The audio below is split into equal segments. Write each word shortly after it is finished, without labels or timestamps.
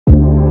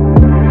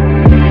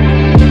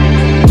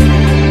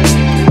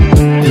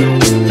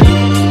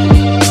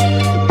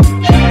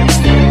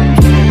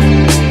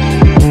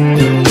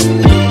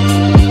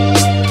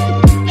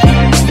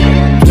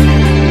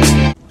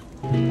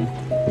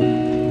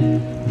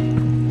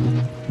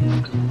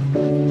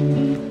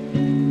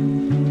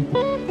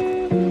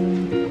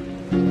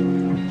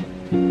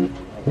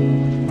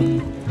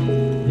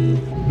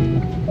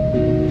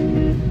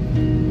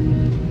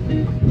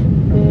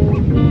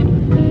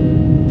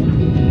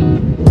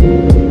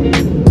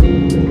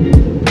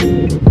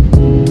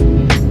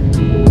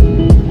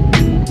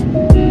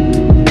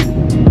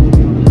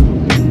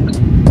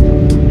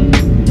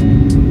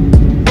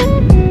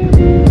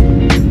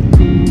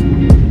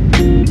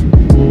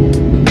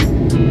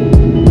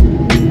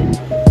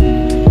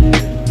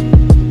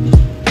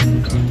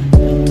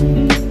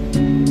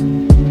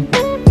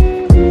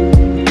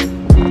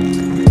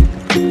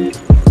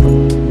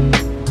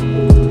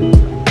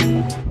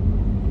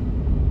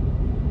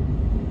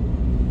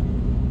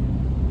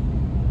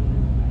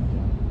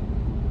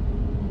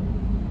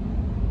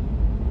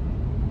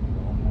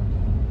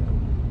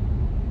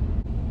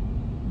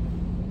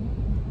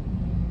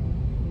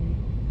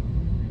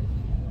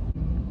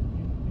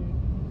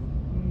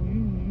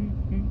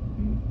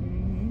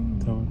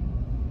Tomi,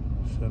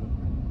 shut up.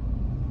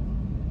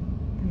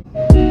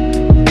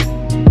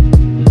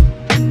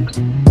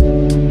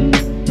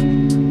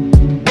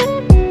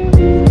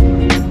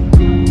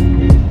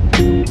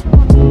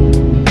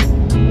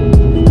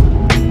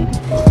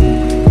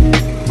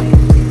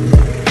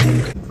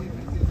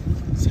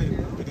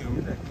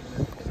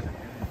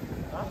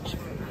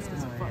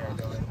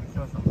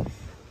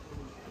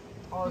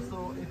 Also,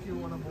 if you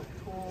want to book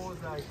tours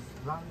like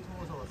land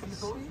tours or sea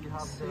tours, you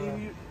have the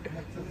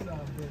Nexus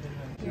building.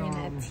 You're in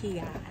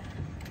Antigua.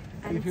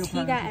 If you're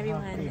Antigua, planning to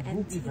everyone. have a group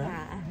Antigua.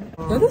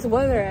 event, Yo, this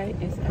weather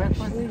is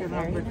breakfast, actually you can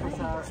have very breakfast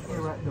nice.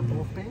 here at the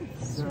buffet.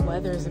 This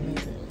weather is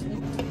amazing.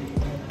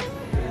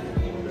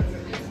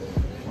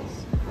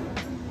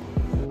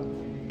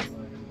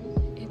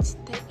 It's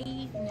the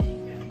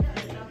evening.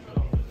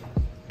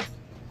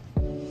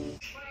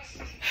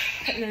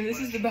 And then this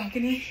is the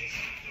balcony.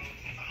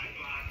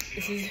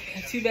 This is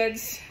 2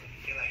 beds.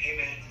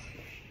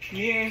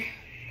 Here.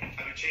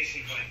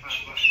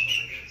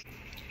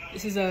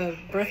 This is a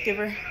birth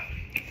giver.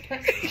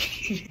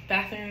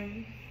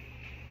 Bathroom.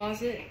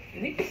 Closet. I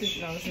think this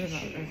is, no, this is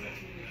not a room.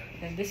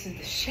 And this is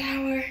the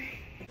shower.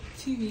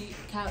 TV,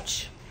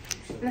 couch.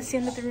 And that's the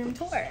end of the room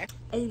tour.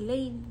 A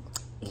lane.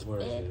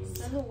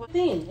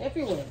 Thing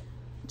everywhere.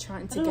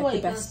 Trying to get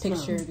the best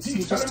picture because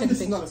we just took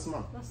This is pictures. not a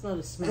smile. That's not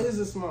a smell. It is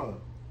a smile.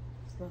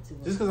 It's not too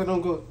Just because I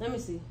don't go Let me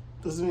see.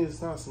 doesn't mean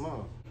it's not a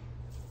smile.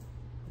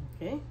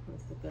 Okay,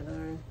 let's look at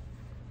our.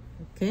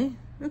 Okay,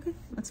 okay,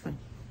 that's fine.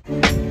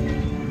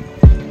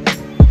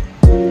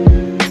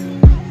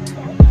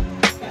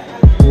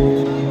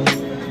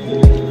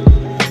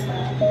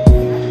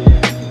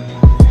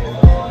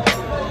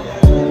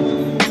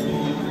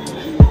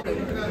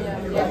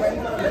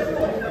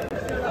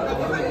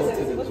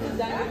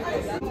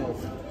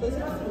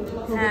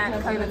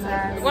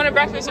 You want a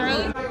breakfast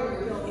early?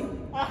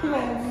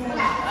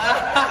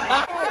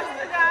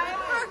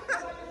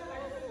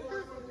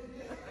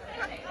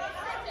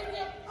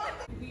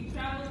 We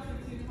traveled to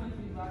 2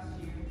 countries last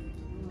year.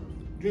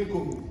 Drink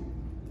Congo.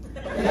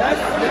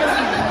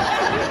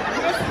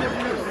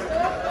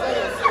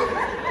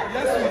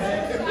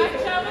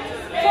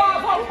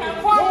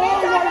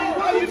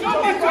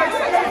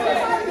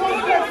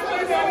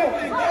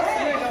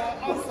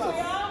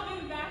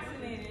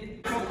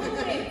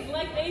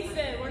 Like they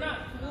said, we're not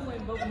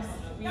fluent, but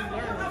we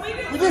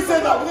learn. We didn't say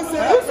that. We didn't say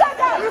that. Who said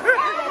that?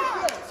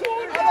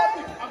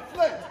 I'm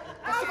fluent.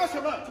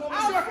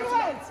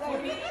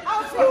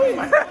 I'm fluent.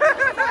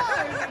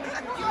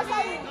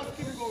 Let's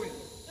keep it going.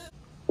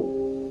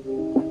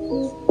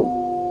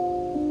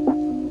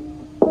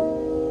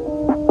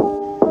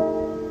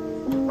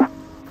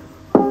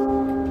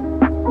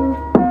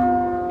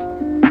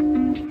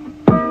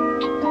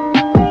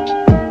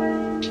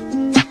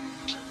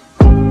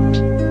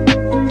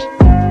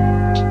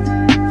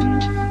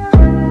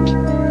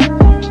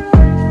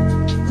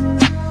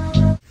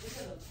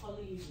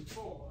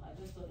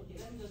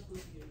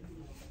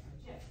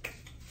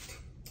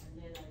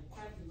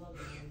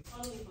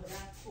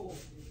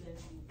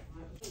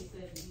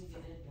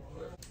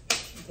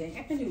 Dang,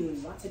 I can do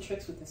lots of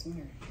tricks with this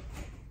mirror.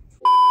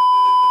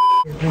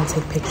 We're gonna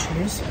take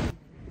pictures.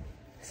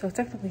 So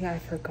technically I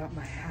forgot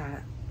my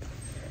hat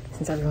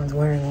since everyone's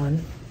wearing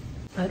one.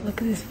 But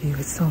look at this view,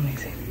 it's so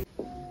amazing.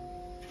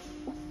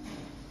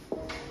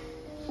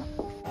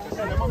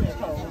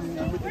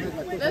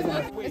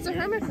 It's a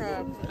hermit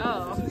crab.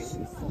 Oh.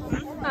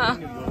 Oh.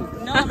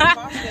 No,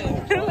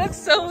 it looks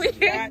so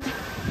weird.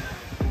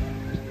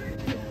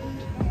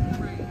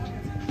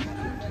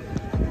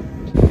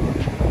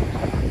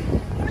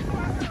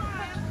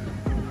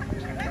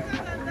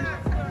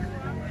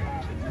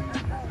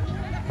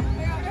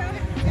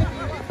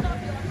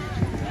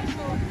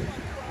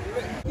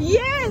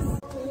 Yes.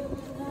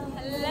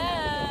 Hello.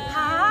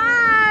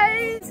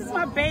 Hi. This is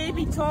my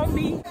baby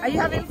Tomi. Are you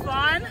having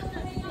fun?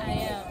 I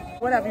am.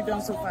 What have you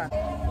done so far?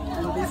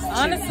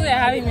 Honestly, I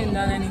haven't even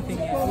done anything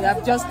yet. You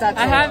have just started.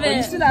 I haven't. But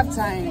you still have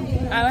time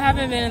I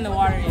haven't been in the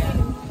water yet.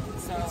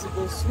 to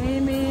go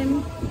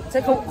swimming.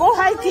 Go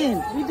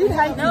hiking. We did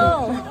hiking.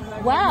 No.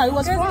 Wow, it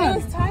was fun.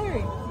 It was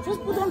tiring.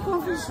 Just put on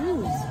comfy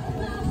shoes.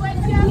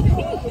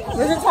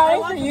 Was it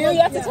tiring for you?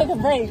 You have to take a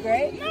break,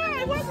 right? No,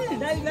 it wasn't.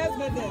 That's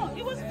good then.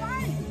 It was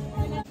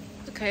fine.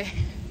 Okay.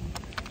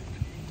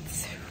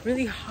 It's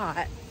really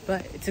hot,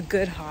 but it's a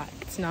good hot.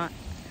 It's not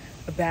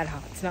a bad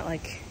hot. It's not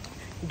like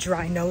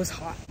dry nose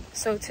hot.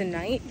 So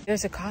tonight,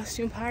 there's a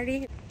costume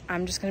party.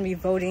 I'm just gonna be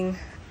voting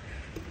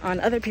on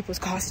other people's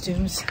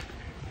costumes.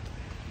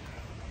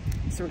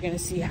 So we're gonna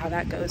see how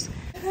that goes.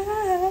 We're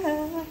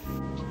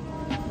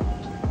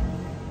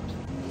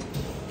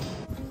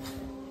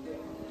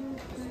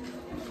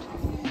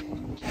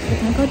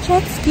gonna go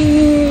jet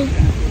ski.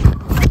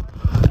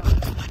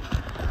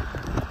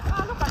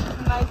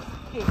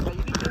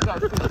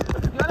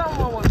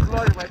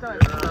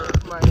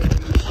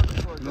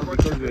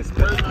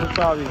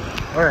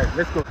 All right,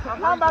 let's go. I'll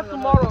come back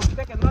tomorrow.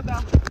 Take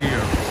another.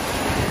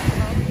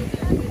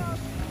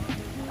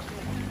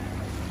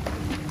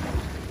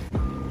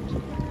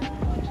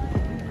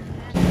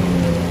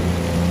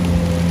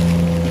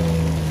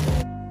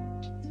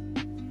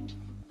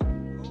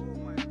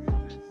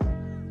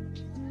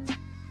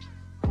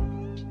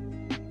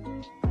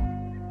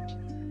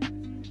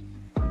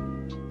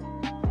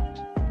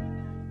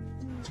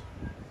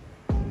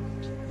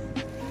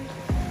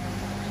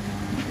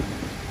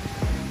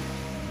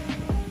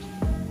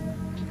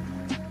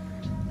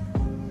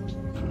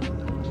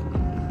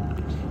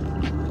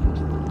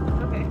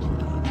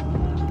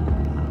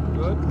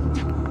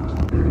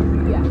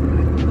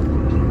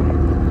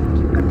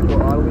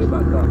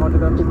 about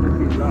 150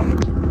 feet long.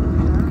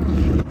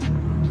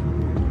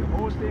 The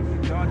whole thing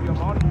is Georgia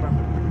Mountain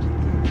property.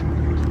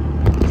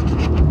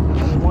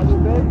 You want to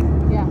bed?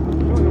 Yeah.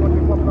 No, you want to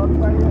come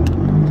outside here?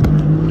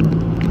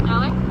 I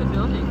like the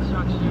building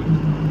structure.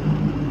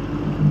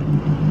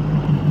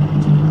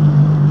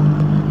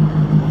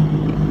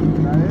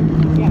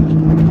 Yeah.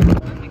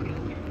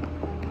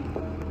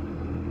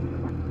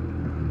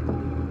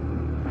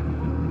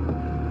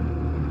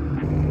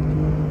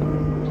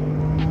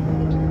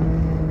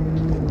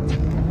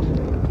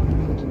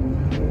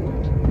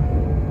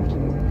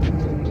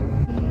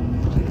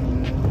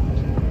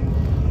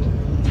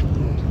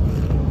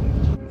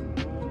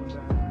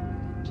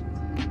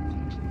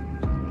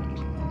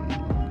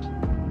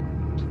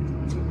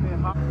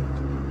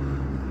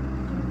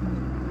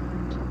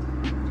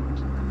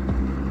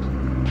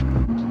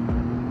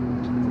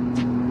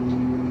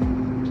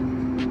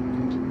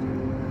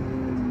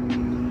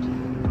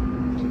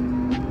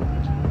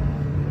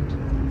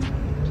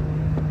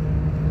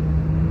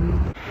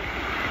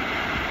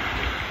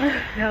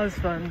 That was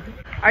fun.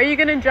 Are you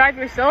gonna drive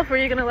yourself or are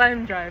you gonna let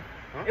him drive?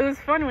 Huh? It was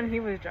fun when he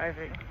was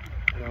driving.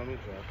 No, let me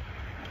drive.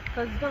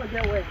 Cause it's gonna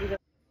get wet.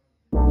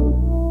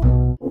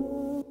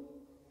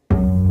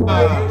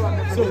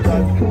 So who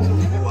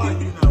are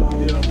you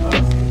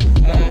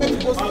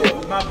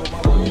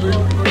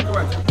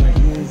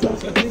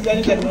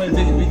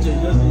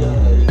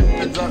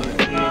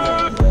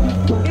now?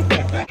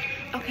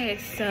 Okay,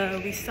 so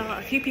we saw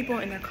a few people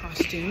in their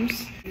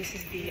costumes. This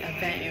is the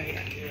event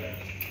area.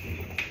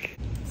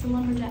 It's a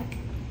lumberjack.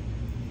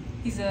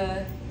 He's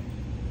a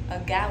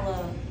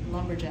gala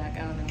lumberjack. I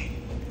don't know.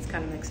 It's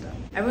kind of mixed up.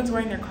 Everyone's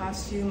wearing their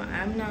costume.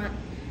 I'm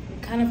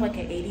kind of like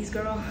an 80s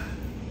girl,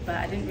 but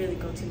I didn't really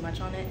go too much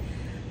on it.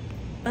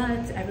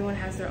 But everyone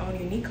has their own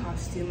unique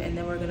costume, and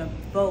then we're gonna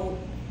vote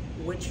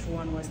which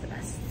one was the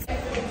best.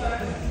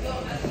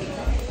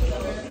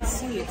 Let's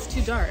see, it's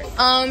too dark.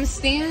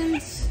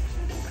 Stands.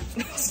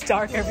 It's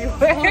dark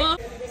everywhere.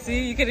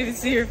 See, you can't even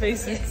see your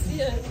faces.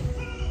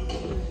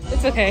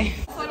 It's okay.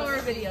 Photo or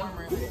video?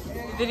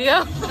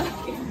 Video?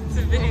 It's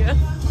a video.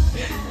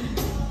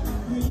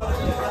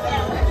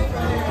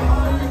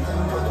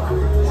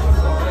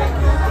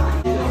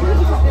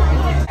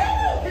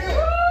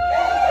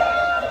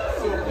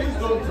 So please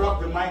don't drop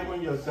the mic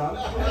when you're done.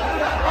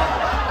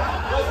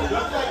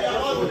 Just like you're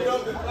about to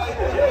drop the mic.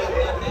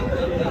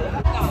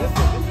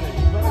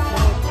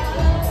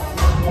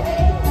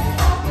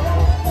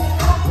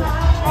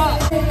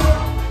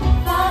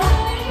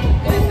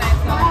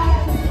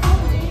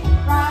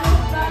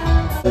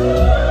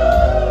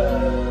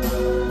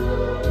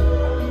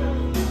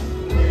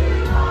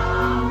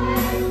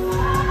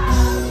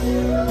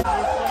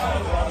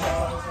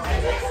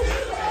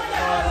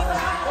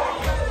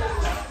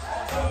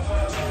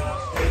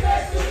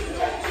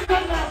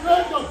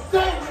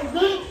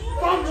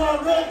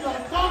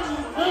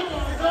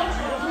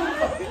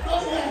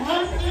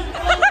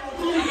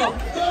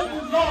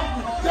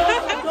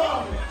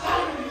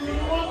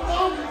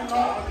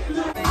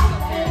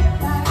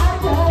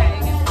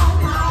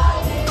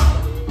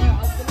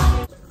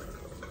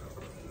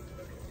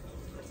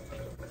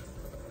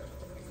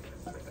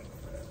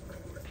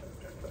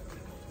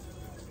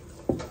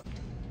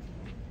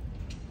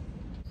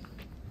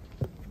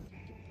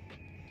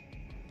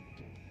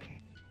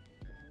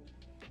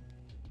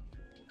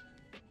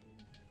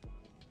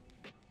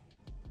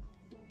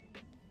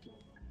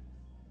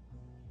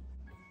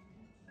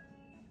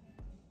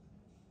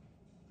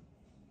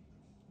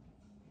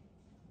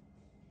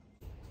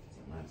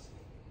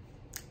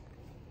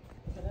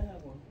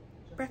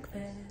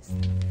 Breakfast.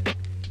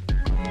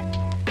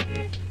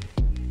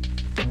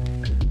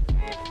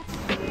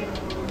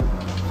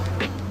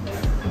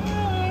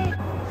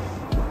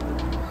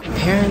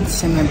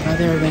 Parents and my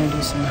brother are gonna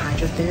do some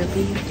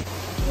hydrotherapy.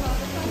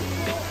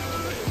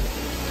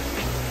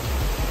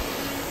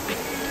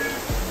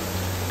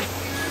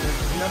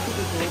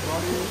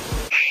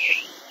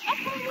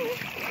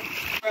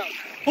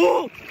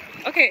 Oh!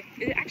 Okay,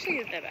 it actually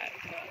isn't that bad.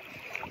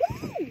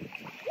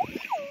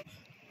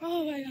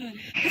 Oh my god.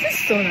 This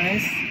is so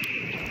nice.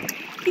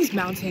 These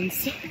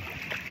mountains.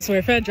 Sorry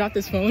if I dropped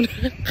this phone.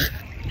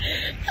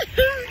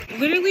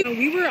 Literally,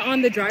 we were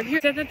on the drive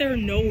here. Said that there were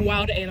no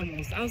wild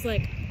animals. I was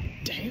like,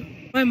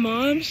 damn. My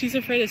mom, she's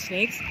afraid of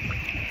snakes.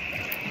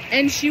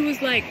 And she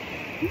was like,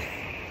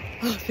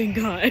 oh, thank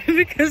God.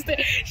 Because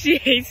she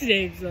hates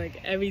snakes like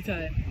every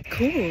time.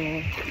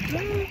 Cool.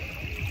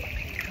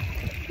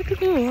 Look at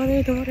the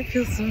water. The water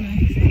feels so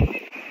nice.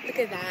 Look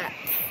at that.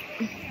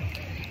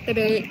 The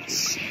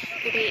beach.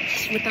 The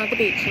beach without the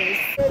beaches.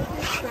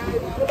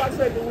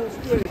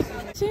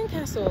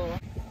 Sandcastle.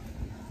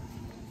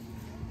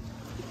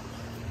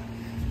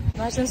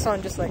 Imagine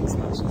someone just like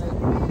smashing it.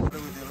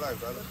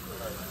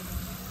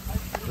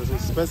 There's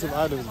expensive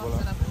items, bro.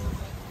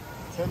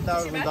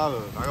 $10,000.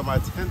 I got my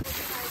 10.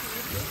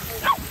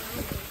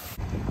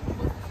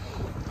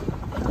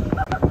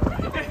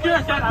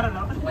 I don't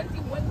know.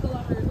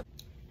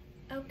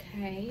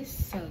 Okay,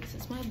 so this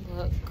is my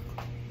look.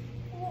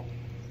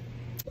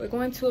 We're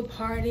going to a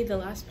party, the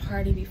last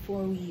party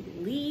before we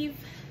leave.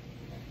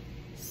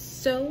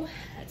 So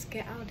let's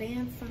get our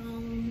dance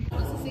on.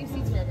 What's the same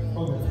seats we're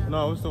going?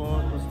 No, what's the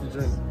one? What's the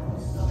drink?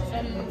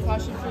 Some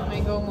passion fruit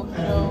mango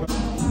mojito.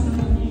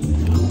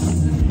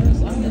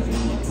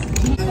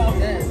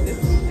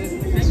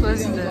 This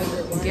was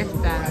the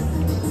gift bag.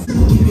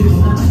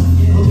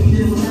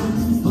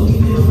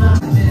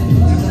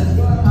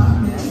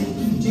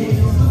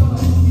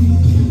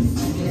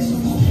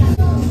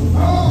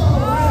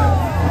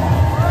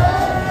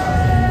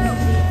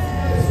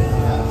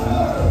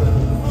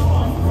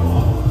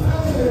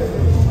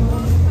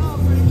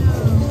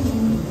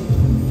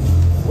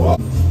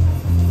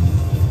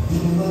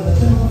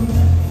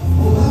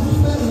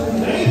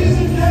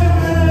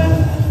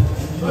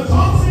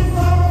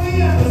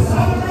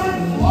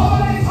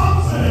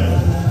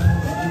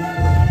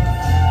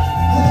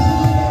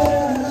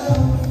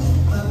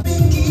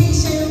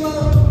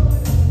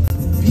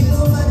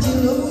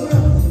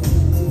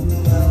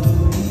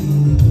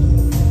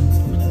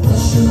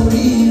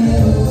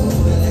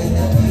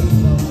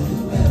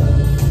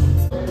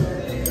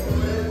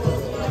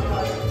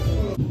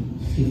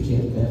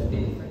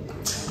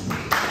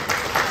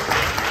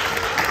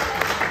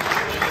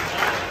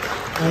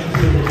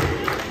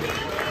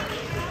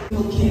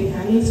 Okay,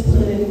 I need to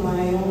put in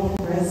my own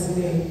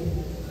resume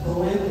for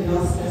when the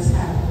Oscars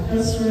happen.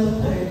 Just real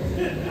quick,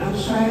 I'm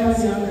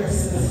Shia's younger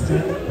sister,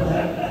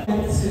 but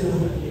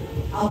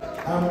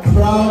I'm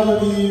proud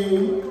of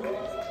you.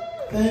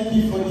 Thank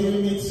you for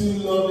giving me two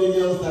lovely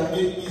girls that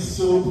make me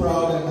so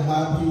proud and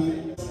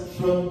happy.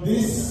 From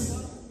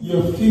this,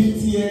 your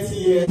 50th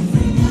year.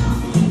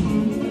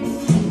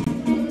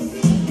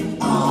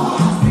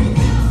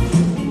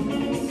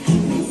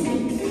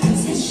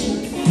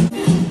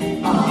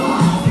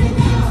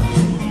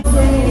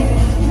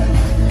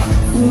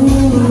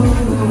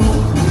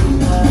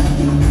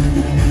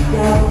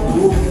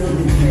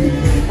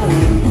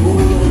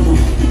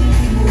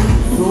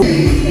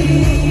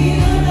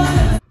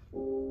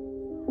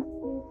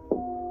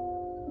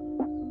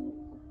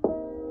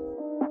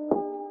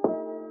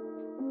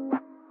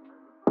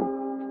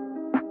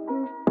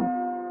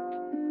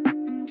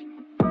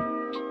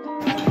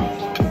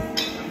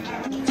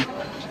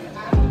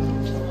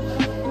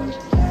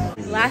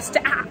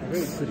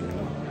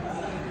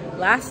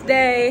 Last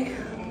day.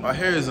 My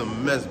hair is a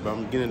mess, but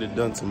I'm getting it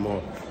done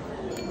tomorrow.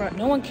 Bro,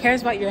 no one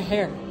cares about your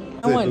hair.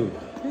 No one.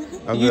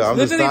 You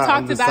literally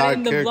talked about it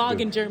in the vlog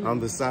in German. I'm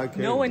the side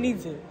character. No one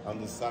needs it. I'm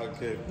the side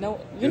character. No,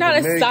 you're not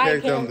a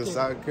side character. I'm the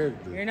side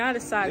character. You're not a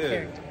side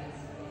character.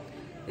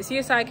 Is he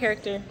a side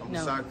character? I'm no.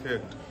 the side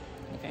character.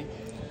 Okay.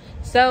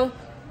 So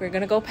we're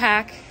gonna go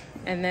pack,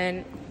 and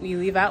then we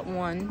leave at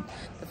 1.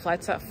 The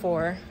flight's at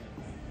 4.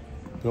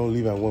 Don't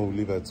leave at 1. We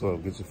leave at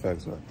 12. Get your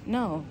facts right.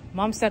 No,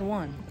 Mom said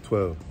 1.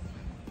 12.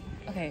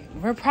 Okay,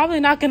 we're probably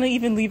not gonna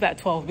even leave at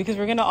 12 because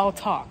we're gonna all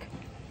talk.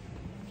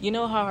 You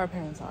know how our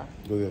parents are.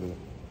 Go the other way.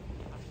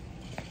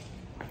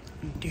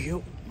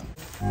 Deal.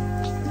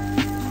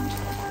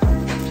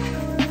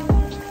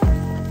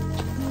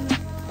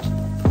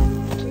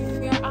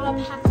 We are all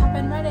packed up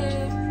and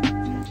ready.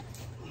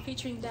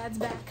 Featuring Dad's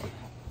back.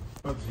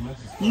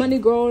 Money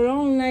girl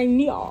on like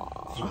yeah.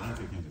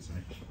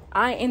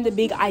 I am the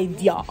big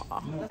idea.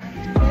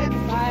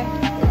 Bye.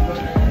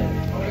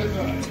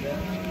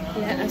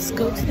 Let us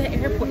go to the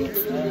airport.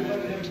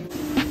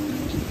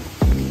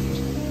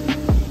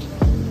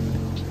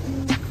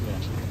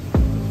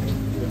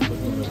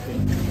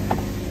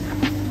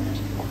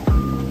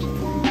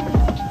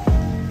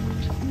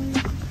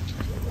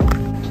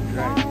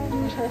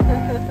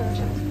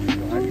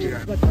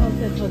 What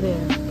content for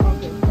there?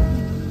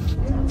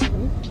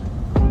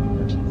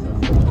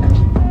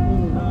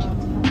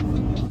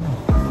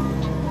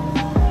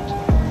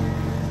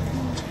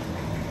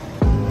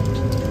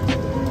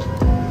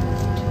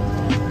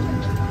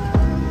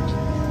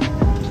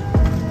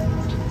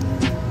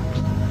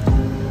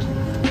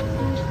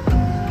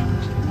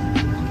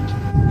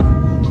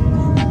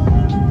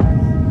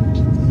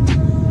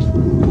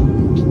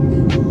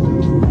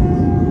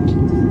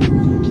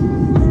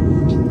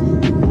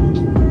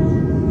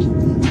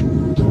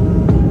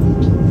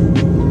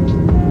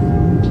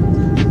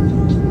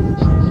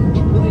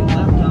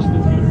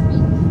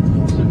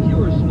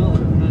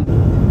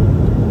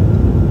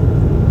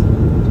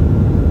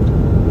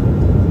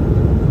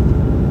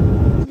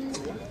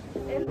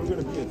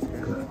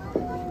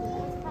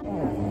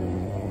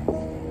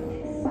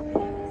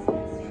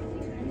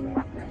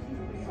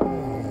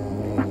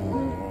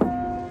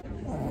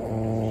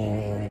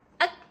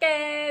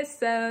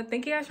 So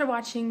thank you guys for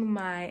watching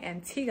my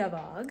Antigua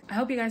vlog. I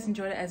hope you guys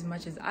enjoyed it as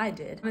much as I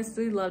did.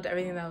 Honestly, loved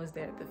everything that was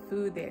there. The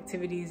food, the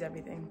activities,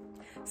 everything.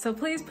 So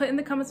please put in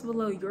the comments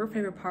below your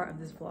favorite part of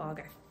this vlog.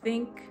 I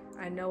think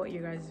I know what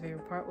your guys'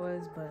 favorite part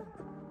was, but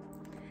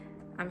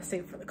I'm gonna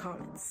save it for the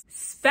comments.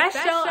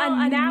 Special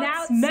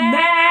announcement!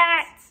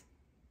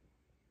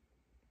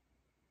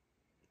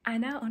 I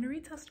now own a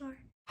retail store.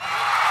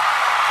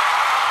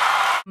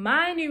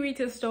 My new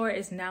retail store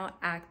is now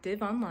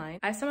active online.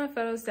 I sent my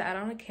photos to add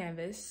on a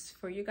canvas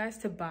for you guys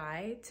to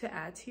buy to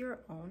add to your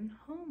own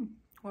home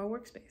or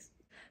workspace.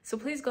 So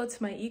please go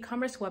to my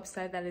e-commerce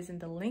website that is in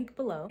the link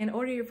below and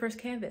order your first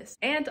canvas.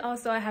 And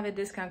also I have a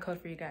discount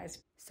code for you guys.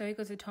 So you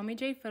go to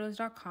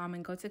TomiJPhotos.com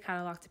and go to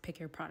catalog to pick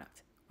your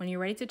product. When you're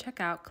ready to check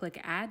out,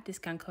 click add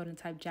discount code and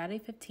type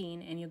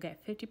Jade15 and you'll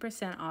get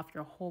 50% off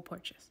your whole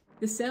purchase.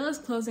 The sale is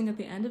closing at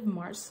the end of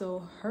March,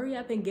 so hurry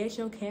up and get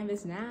your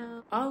canvas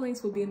now. All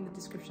links will be in the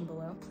description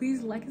below.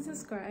 Please like and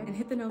subscribe and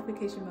hit the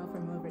notification bell for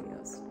more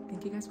videos.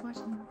 Thank you guys for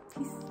watching.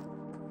 Peace.